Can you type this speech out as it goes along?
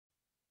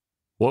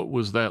What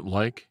Was That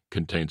Like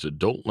contains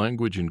adult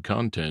language and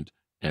content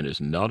and is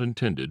not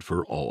intended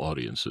for all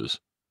audiences.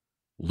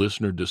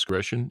 Listener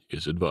discretion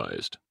is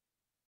advised.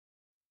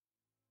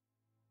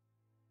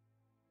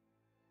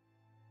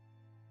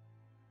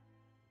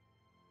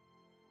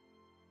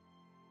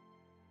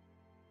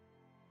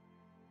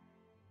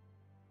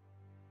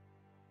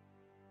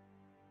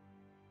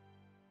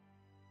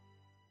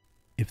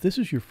 If this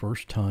is your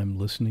first time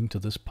listening to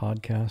this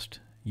podcast,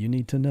 you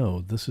need to know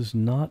this is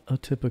not a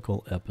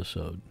typical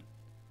episode.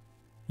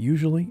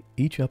 Usually,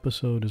 each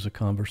episode is a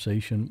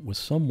conversation with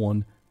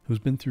someone who's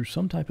been through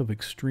some type of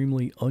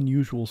extremely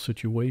unusual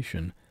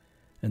situation,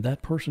 and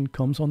that person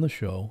comes on the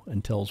show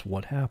and tells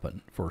what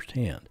happened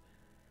firsthand.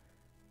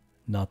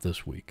 Not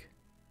this week.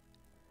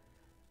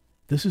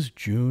 This is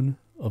June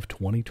of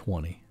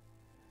 2020,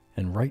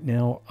 and right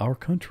now our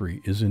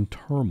country is in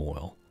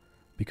turmoil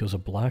because a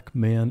black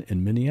man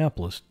in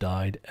Minneapolis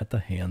died at the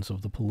hands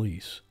of the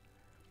police.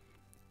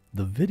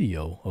 The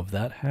video of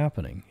that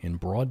happening in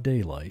broad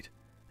daylight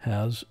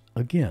has,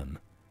 again,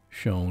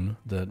 shown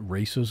that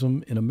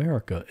racism in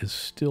America is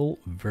still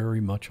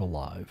very much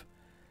alive.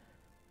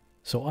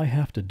 So I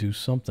have to do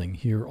something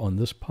here on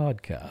this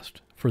podcast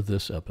for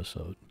this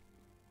episode.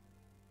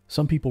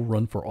 Some people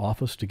run for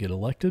office to get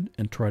elected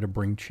and try to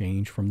bring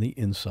change from the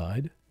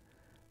inside.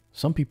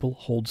 Some people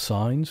hold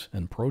signs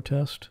and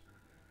protest.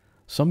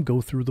 Some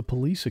go through the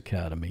police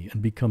academy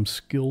and become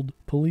skilled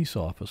police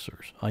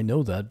officers. I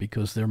know that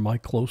because they're my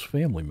close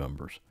family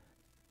members.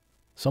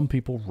 Some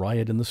people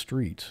riot in the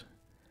streets.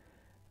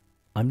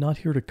 I'm not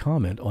here to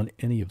comment on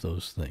any of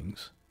those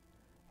things.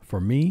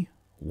 For me,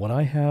 what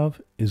I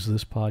have is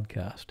this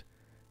podcast.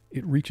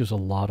 It reaches a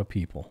lot of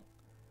people.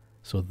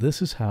 So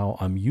this is how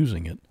I'm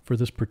using it for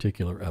this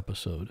particular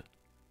episode.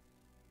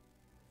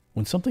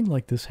 When something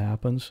like this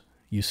happens,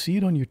 you see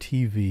it on your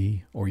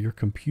TV or your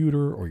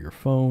computer or your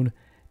phone,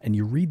 and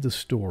you read the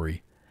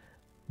story,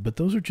 but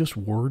those are just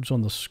words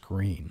on the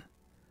screen.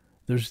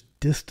 There's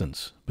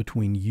distance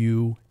between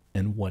you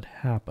and what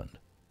happened.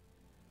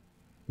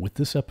 With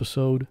this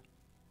episode,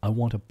 I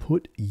want to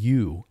put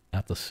you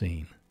at the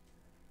scene.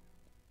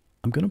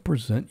 I'm going to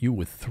present you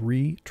with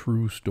 3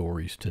 true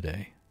stories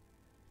today.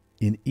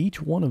 In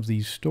each one of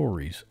these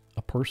stories,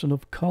 a person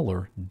of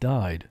color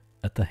died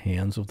at the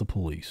hands of the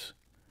police.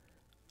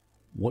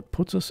 What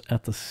puts us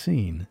at the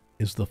scene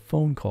is the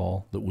phone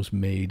call that was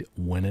made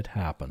when it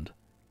happened.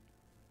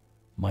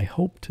 My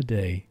hope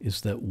today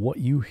is that what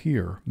you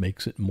hear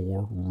makes it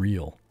more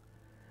real.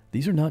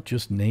 These are not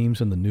just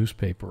names in the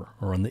newspaper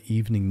or on the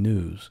evening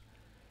news.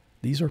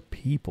 These are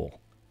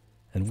people,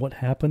 and what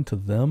happened to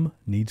them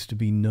needs to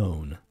be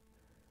known.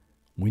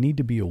 We need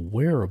to be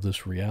aware of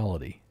this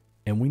reality,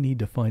 and we need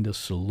to find a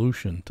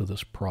solution to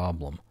this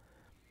problem,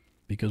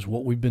 because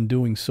what we've been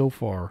doing so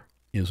far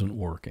isn't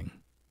working.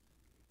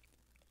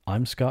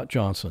 I'm Scott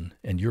Johnson,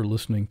 and you're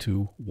listening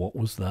to What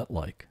Was That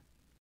Like?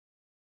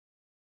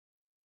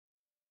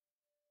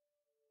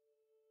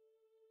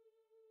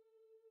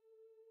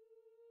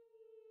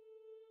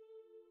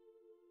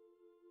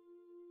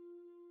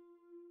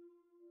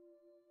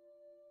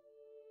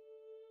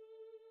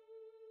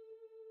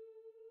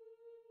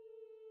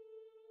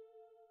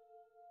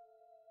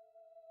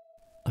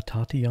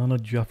 Tatiana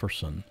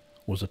Jefferson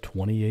was a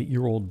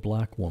 28-year-old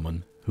black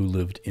woman who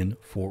lived in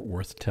Fort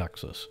Worth,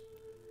 Texas.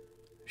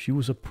 She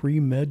was a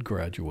pre-med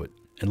graduate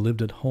and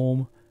lived at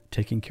home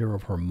taking care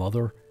of her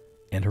mother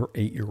and her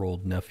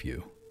 8-year-old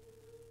nephew.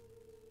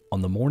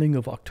 On the morning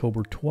of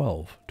October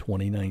 12,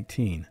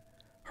 2019,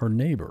 her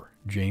neighbor,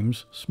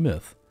 James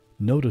Smith,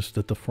 noticed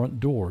that the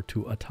front door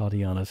to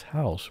Tatiana's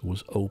house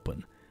was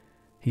open.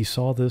 He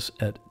saw this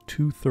at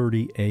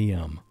 2:30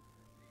 a.m.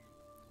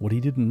 What he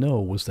didn't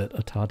know was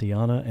that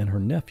Tatiana and her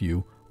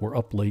nephew were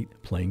up late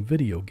playing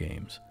video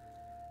games.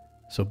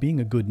 So being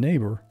a good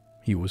neighbor,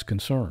 he was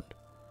concerned.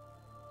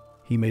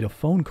 He made a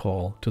phone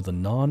call to the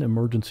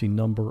non-emergency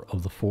number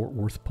of the Fort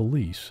Worth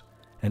police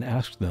and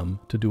asked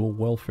them to do a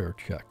welfare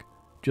check,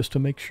 just to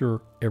make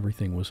sure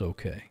everything was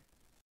okay.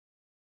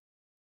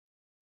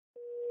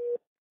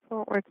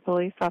 Fort Worth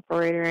Police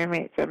Operator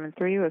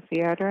M873, what's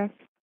the address?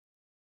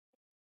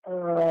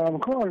 I'm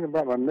calling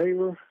about my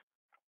neighbor.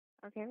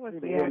 Okay,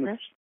 what's the address?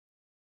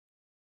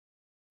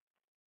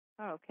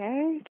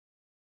 Okay.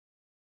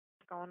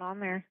 What's going on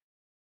there?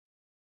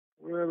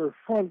 Well, the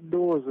front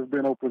doors have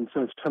been open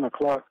since 10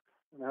 o'clock,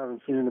 and I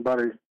haven't seen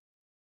anybody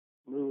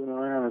moving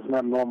around. It's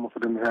not normal for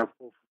them to have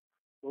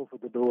both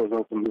of the doors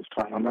open this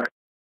time of night.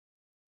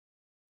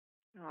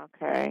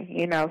 Okay.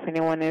 You know if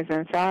anyone is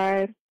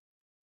inside?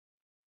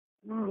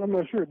 Well, I'm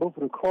not sure. Both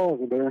of the cars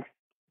are there.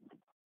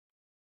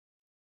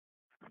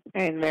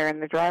 And they're in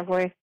the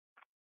driveway?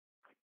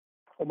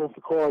 Both the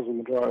cars in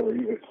the driveway,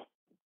 yes.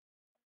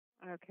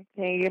 Okay.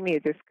 Can you give me a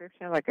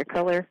description, like a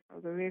color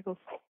of the vehicles?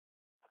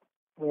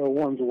 Well,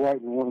 one's white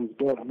and one's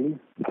dark blue.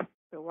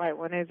 The white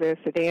one is a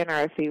sedan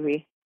or a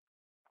CV?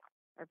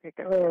 Or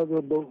pickup?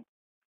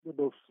 They're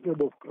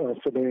both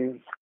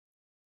sedans.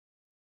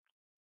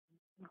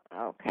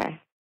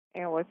 Okay.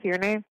 And what's your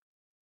name?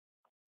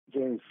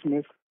 James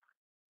Smith.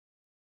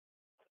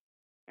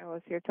 And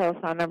what's your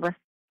telephone number?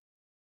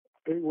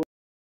 81.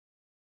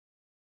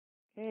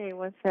 Okay,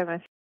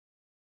 17.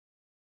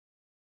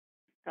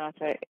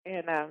 Gotcha.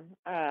 And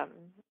are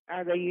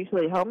they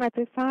usually home at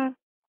this time?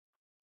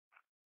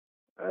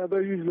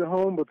 They're usually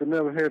home, but they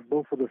never had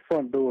both of the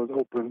front doors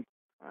open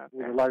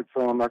with the lights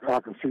on, like I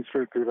can see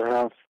straight through the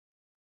house.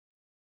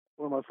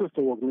 When my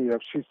sister woke me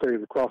up, she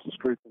stays across the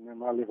street, and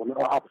then I live on the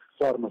opposite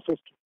side of my sister.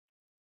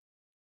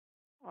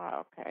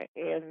 Okay.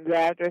 And the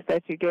address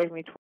that you gave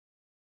me,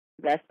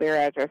 that's their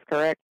address,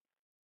 correct?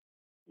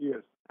 Yes.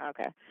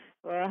 Okay.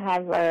 Well, I'll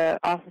have an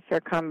officer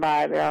come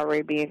by. They're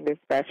already being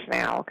dispatched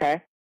now,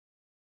 okay?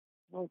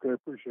 Okay,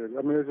 appreciate it.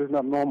 I mean, it's just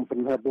not normal for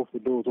them to have both the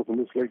doors open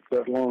this late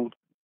that long.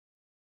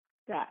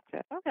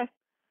 Gotcha. Okay.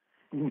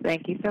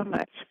 Thank you so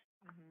much.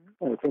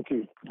 All right, thank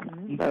you.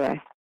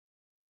 Bye-bye.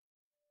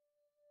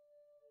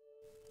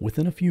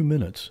 Within a few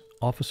minutes,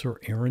 Officer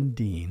Aaron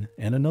Dean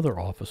and another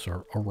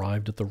officer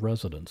arrived at the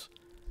residence.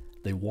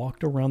 They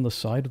walked around the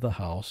side of the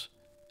house,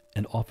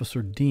 and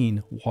Officer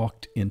Dean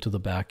walked into the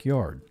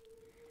backyard.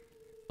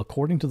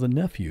 According to the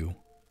nephew,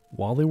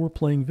 while they were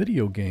playing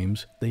video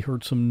games, they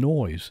heard some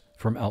noise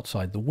from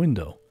outside the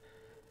window.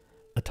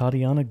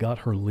 Tatiana got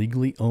her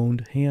legally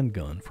owned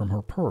handgun from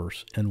her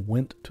purse and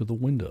went to the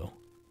window.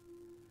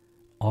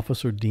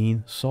 Officer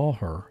Dean saw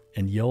her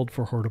and yelled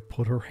for her to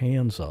put her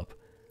hands up,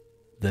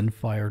 then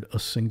fired a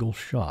single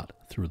shot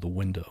through the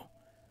window.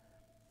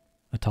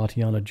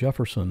 Tatiana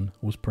Jefferson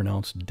was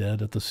pronounced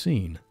dead at the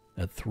scene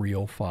at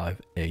 3:05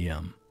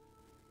 a.m.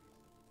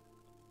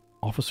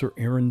 Officer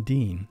Aaron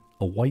Dean,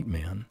 a white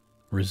man,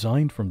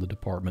 resigned from the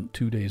department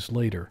 2 days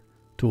later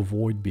to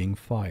avoid being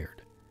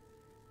fired.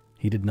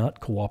 He did not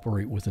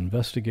cooperate with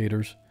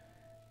investigators,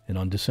 and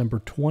on December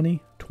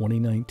 20,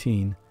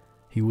 2019,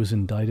 he was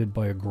indicted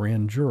by a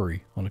grand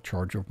jury on a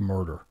charge of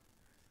murder.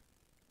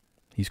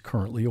 He's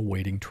currently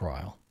awaiting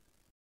trial.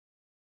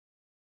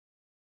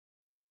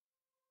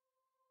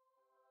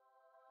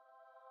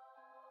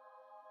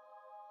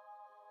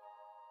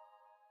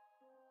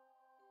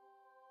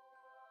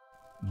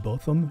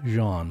 Botham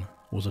Jean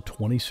was a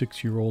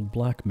 26-year-old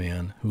black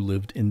man who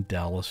lived in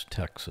Dallas,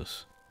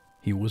 Texas.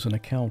 He was an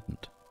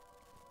accountant.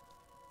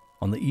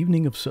 On the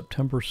evening of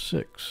September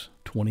 6,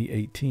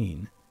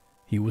 2018,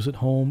 he was at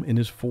home in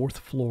his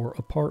fourth-floor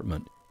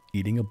apartment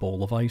eating a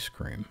bowl of ice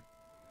cream.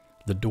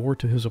 The door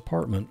to his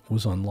apartment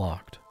was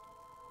unlocked.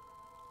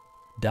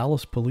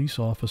 Dallas police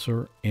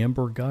officer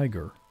Amber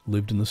Geiger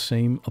lived in the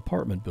same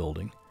apartment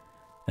building,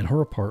 and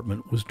her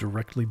apartment was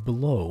directly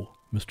below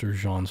Mr.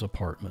 Jean's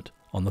apartment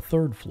on the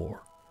third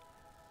floor.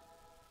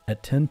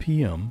 At 10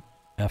 p.m.,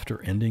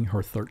 after ending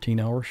her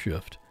 13-hour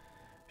shift,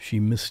 she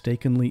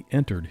mistakenly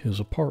entered his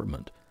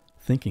apartment,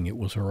 thinking it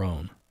was her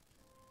own.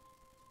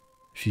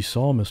 She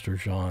saw Mr.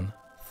 Jean,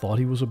 thought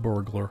he was a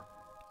burglar,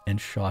 and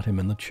shot him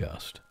in the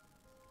chest.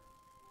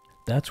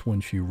 That's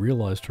when she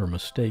realized her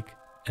mistake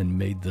and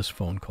made this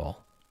phone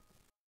call.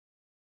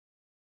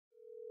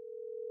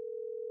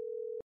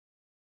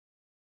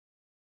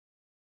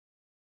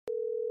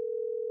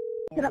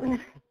 Get up, man.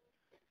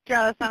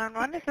 Dallas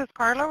 911, this is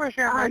Carla. Where's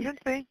your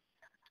emergency?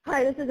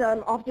 Hi, this is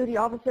off-duty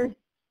officer.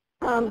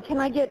 I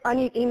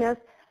need EMS.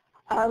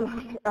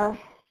 I'm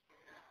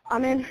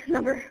in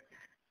number.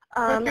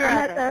 What's your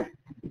address?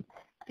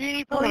 Do you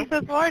need police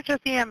as well or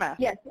just EMS?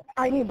 Yes,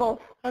 I need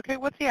both. Okay,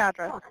 what's the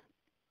address?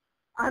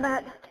 I'm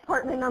at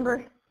apartment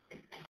number.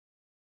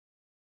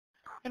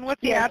 And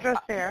what's the address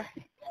there?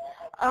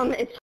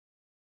 What's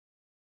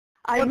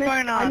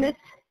going on?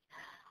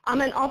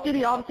 I'm an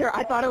off-duty officer.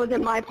 I thought it was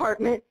in my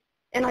apartment,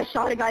 and I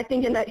shot a guy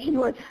thinking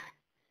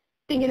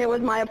it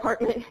was my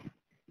apartment.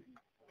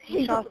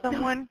 You shot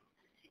someone?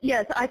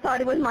 Yes, I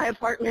thought it was my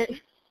apartment.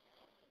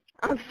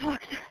 I'm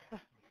fucked.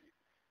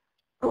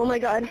 Oh my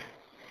God.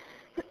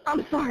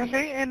 I'm sorry.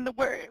 Okay, and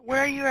where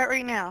are you at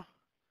right now?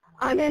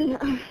 I'm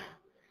in,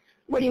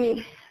 what do you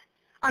mean?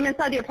 I'm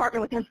inside the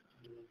apartment with him.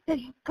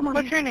 Hey, come on.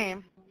 What's your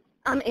name?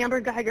 I'm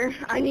Amber Geiger.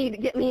 I'm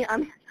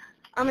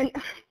in.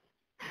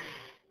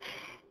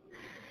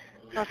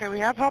 Okay, we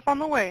have help on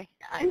the way.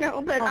 I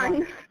know, but I'm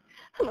going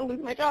to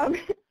lose my job.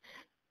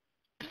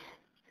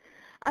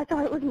 I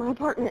thought it was my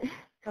apartment.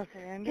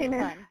 Okay, and hey,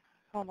 man.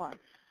 Hold on.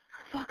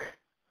 Fuck.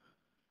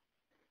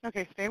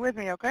 Okay, stay with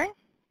me, okay?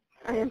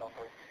 I am.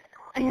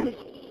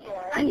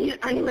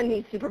 I'm a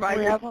need supervisor.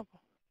 We have help.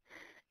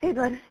 Hey,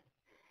 bud.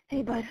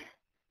 Hey, bud.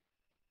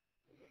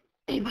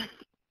 Hey, bud.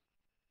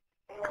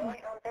 Come on.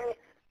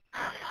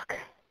 Oh, fuck.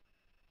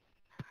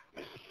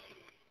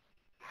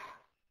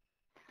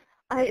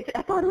 I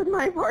thought it was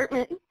my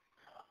apartment.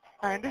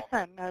 I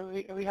understand.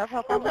 We have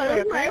help I on the thought way,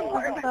 it was my okay?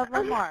 apartment.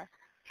 Several more.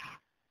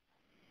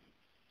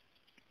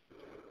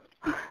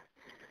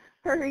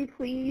 Hurry,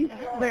 please.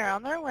 They're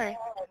on their way.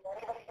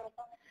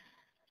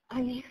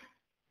 I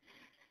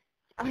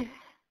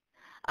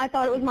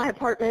thought it was my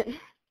apartment.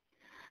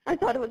 I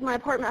thought it was my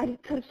apartment. I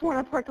could have sworn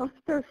I parked on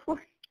the third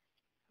floor.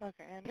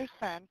 Okay, I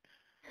understand.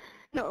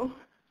 No.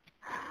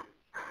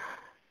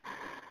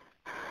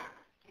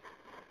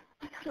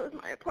 I thought it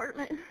was my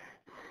apartment.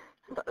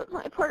 I thought it was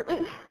my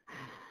apartment.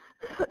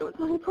 I thought it was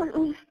my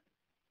apartment.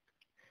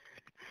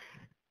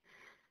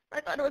 I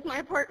thought it was my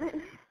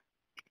apartment.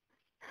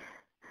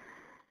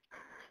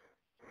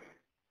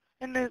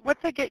 And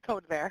what's the gate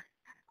code there?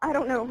 I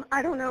don't know.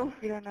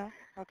 You don't know?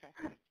 Okay.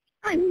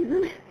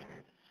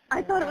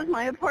 I thought it was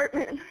my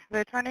apartment.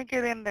 They're trying to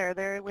get in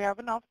there. We have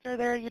an officer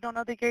there. You don't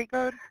know the gate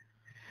code?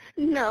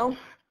 No.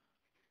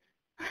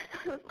 I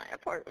thought it was my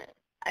apartment.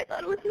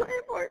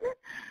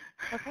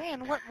 Okay,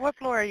 and what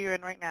floor are you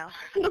in right now?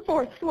 The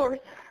fourth.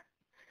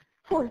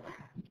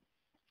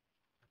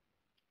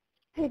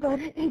 Hey,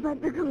 bud,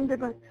 they're coming,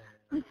 bud.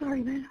 I'm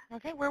sorry, man.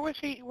 Okay, where was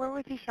he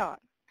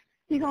shot?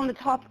 He's on the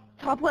top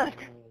left.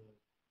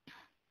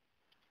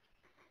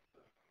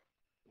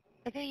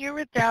 Okay, you're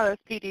with Dallas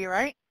PD,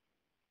 right?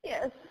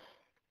 Yes.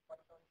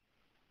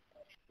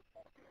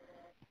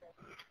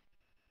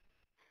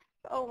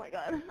 Oh my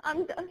God,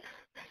 I'm done.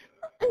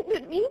 I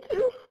didn't mean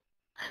to.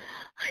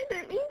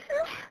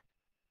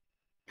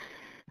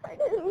 I'm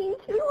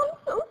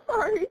so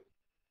sorry.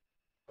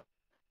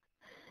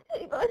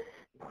 Hey, bud.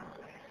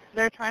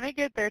 They're trying to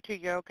get there to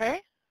you,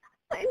 okay?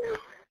 I know.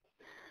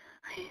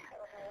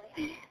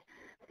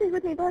 Stay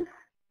with me, bud.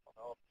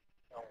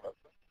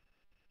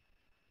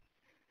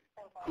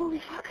 Holy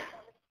fuck.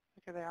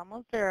 Okay, they're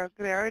almost there.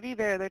 They're already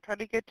there. They're trying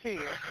to get to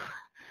you.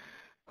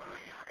 Holy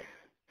fuck.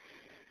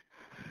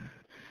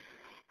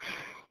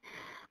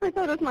 I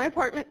thought it was my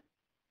apartment.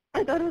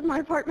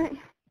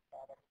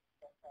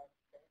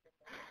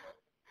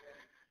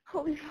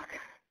 Holy fuck.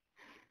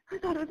 I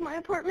thought it was my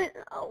apartment.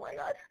 Oh my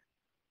God.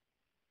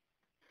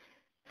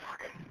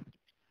 Fuck.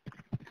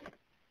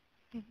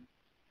 I'm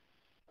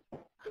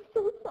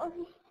so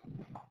sorry.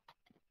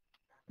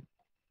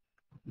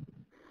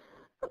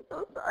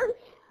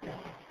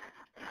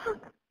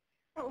 Fuck.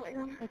 Oh my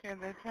God. Okay,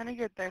 they're trying to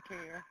get there to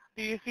you.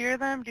 Do you hear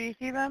them? Do you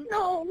see them?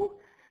 No.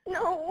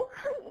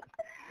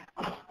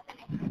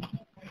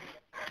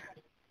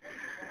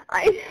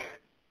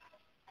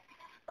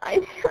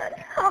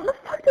 How the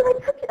fuck did I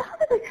touch it?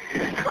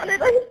 How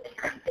did I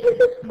do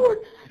this for?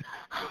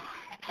 I'm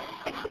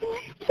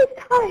just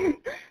tired.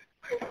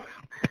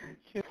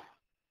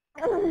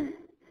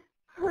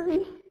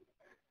 Hurry.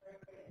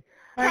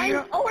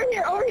 Over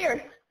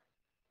here.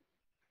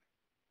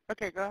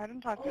 Okay, go ahead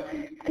and talk to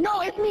them.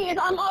 No, it's me.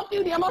 I'm off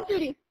duty.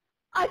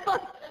 I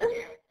thought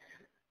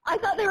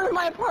they were in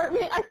my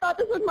apartment. I thought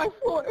this was my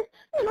floor.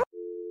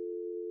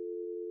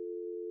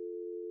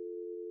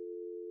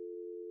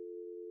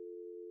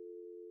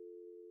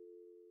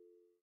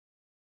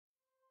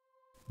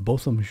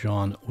 Botham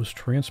Jean was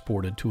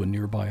transported to a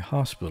nearby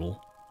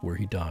hospital where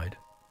he died.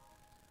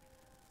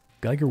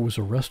 Geiger was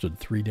arrested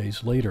 3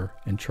 days later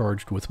and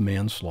charged with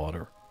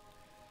manslaughter.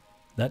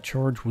 That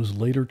charge was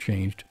later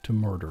changed to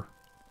murder.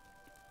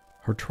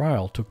 Her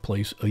trial took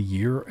place a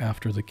year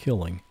after the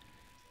killing,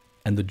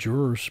 and the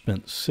jurors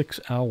spent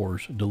 6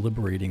 hours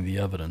deliberating the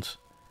evidence.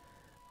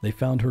 They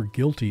found her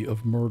guilty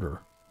of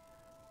murder.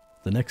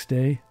 The next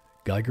day,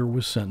 Geiger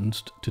was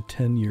sentenced to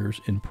 10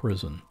 years in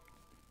prison.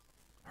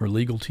 Her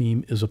legal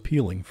team is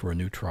appealing for a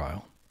new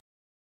trial.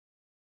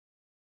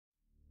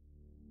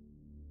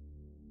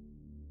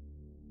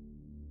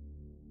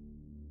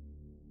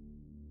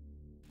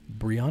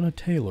 Breonna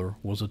Taylor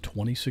was a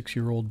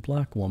 26-year-old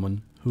black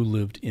woman who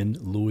lived in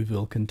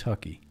Louisville,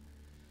 Kentucky.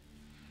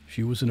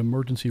 She was an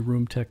emergency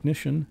room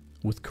technician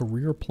with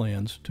career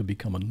plans to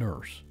become a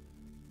nurse.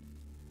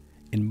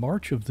 In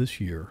March of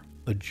this year,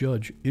 a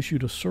judge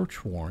issued a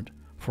search warrant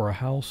for a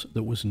house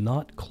that was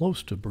not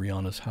close to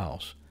Breonna's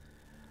house,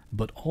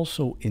 but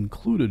also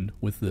included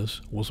with this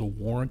was a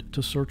warrant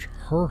to search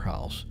her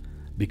house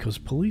because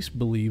police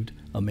believed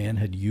a man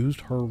had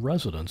used her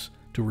residence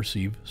to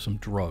receive some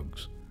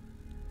drugs.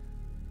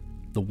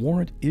 The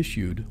warrant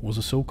issued was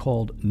a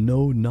so-called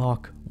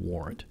no-knock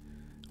warrant,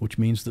 which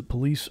means that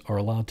police are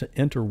allowed to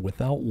enter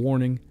without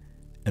warning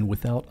and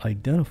without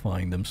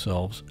identifying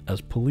themselves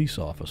as police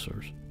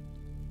officers.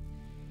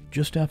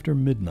 Just after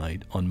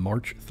midnight on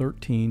March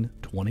 13,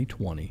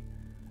 2020,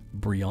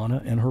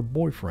 Breonna and her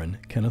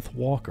boyfriend, Kenneth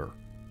Walker,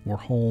 were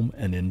home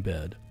and in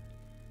bed.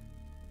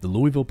 The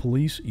Louisville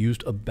police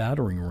used a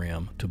battering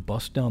ram to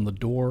bust down the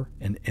door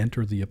and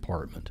enter the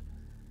apartment.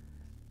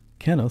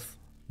 Kenneth,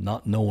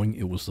 not knowing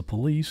it was the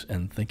police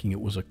and thinking it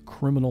was a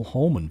criminal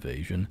home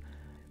invasion,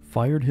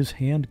 fired his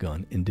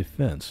handgun in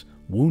defense,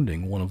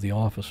 wounding one of the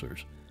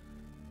officers.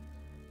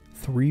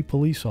 3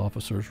 police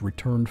officers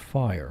returned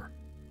fire,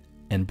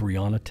 and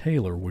Breonna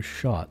Taylor was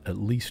shot at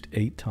least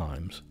 8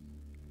 times.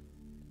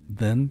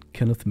 Then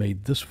Kenneth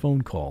made this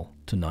phone call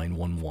to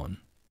 911.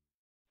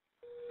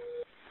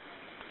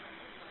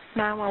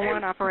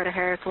 911, Operator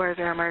Harris, where is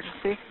your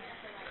emergency?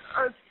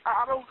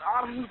 I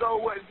don't know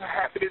what's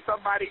happening.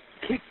 Somebody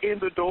kicked in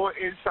the door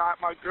and shot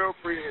my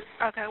girlfriend.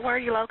 Okay, where are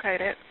you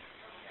located?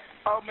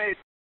 Oh, man.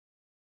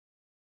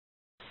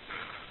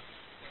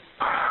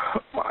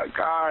 Oh, my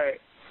God.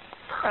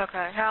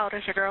 Okay, how old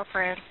is your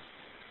girlfriend?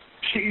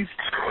 She's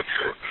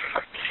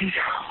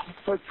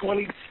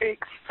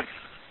 26.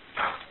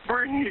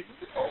 Bring it.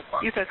 Oh,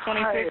 you said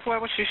 26. God. Where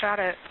was she shot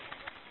at?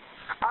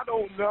 I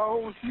don't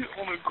know. She's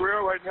on the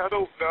grill right now. I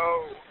don't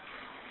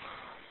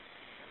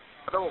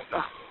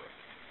know.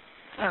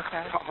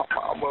 Okay. My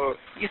mama.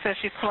 You said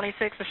she's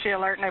 26. Is she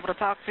alert and able to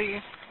talk to you?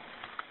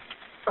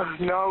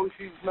 No,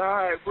 she's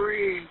not.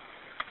 Breathe.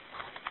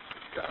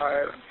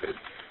 God.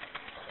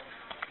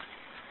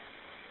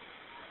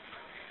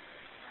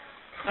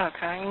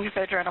 Okay. And you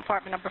said you're in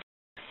apartment number.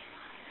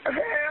 Hell!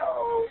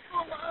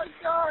 Oh my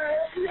God!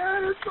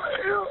 Yes,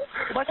 hell!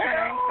 What's your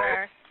name,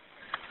 sir?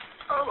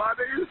 Oh, my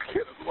name is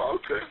Kenneth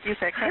Walker. You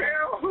said Kenneth.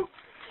 Hell!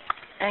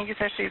 And you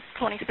said she's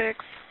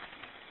 26.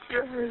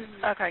 Yes.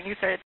 Okay. You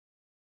said.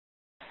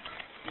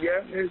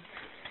 Yes.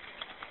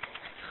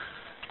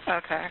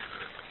 Okay.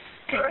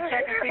 Can you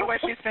check and see where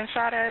she's been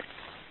shot at?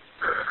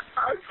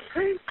 I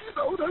can't get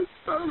on her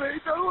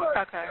stomach. No,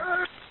 Okay.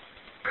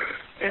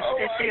 Is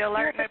she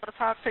alert and able to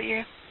talk to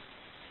you?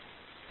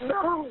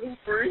 No,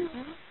 breathe.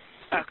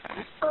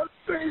 Okay. I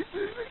think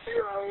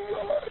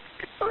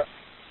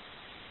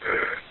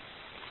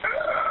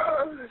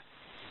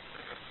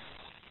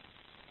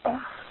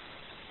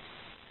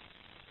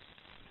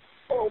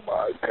oh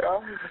my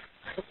God.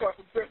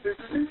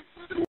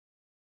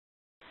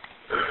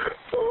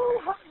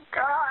 Oh my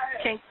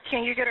God.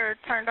 Can you get her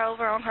turned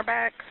over on her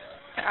back?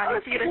 I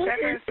need for you to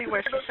check her and see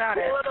where she's shot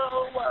at.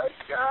 Oh my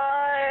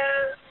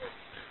God.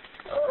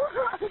 Oh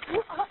my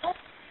God.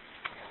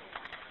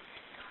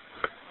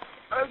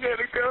 I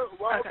gotta go,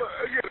 Mama. Okay.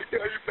 I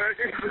gotta call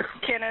you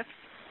back.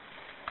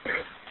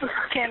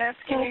 Kenneth,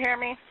 can you hear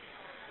me?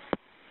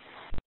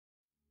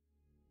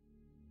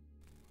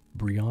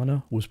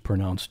 Brianna was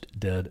pronounced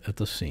dead at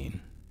the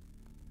scene.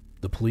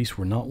 The police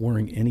were not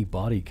wearing any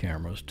body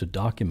cameras to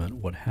document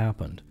what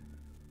happened.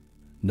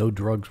 No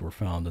drugs were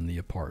found in the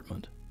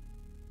apartment.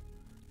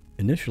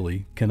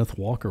 Initially, Kenneth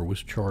Walker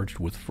was charged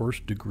with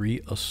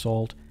first-degree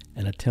assault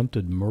and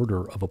attempted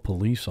murder of a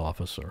police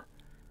officer.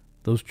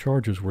 Those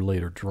charges were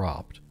later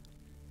dropped.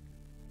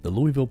 The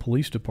Louisville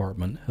Police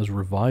Department has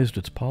revised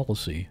its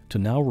policy to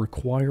now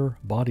require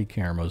body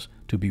cameras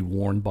to be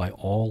worn by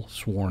all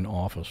sworn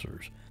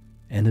officers,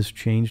 and has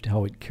changed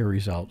how it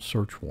carries out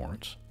search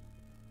warrants.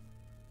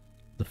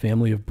 The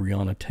family of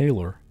Breonna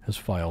Taylor has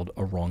filed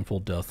a wrongful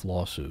death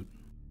lawsuit.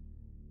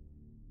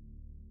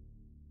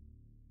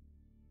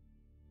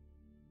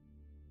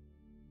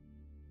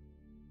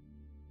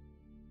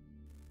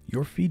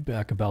 Your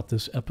feedback about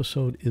this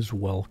episode is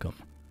welcome.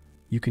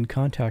 You can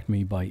contact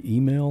me by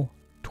email,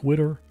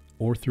 Twitter,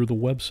 or through the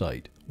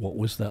website,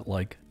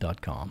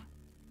 whatwasthatlike.com.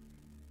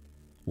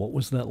 What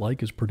Was That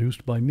Like is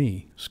produced by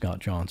me, Scott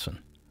Johnson.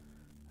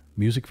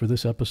 Music for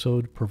this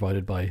episode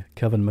provided by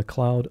Kevin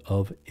MacLeod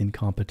of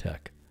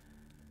Incompetech.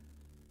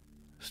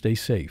 Stay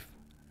safe,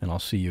 and I'll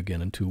see you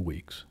again in 2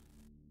 weeks.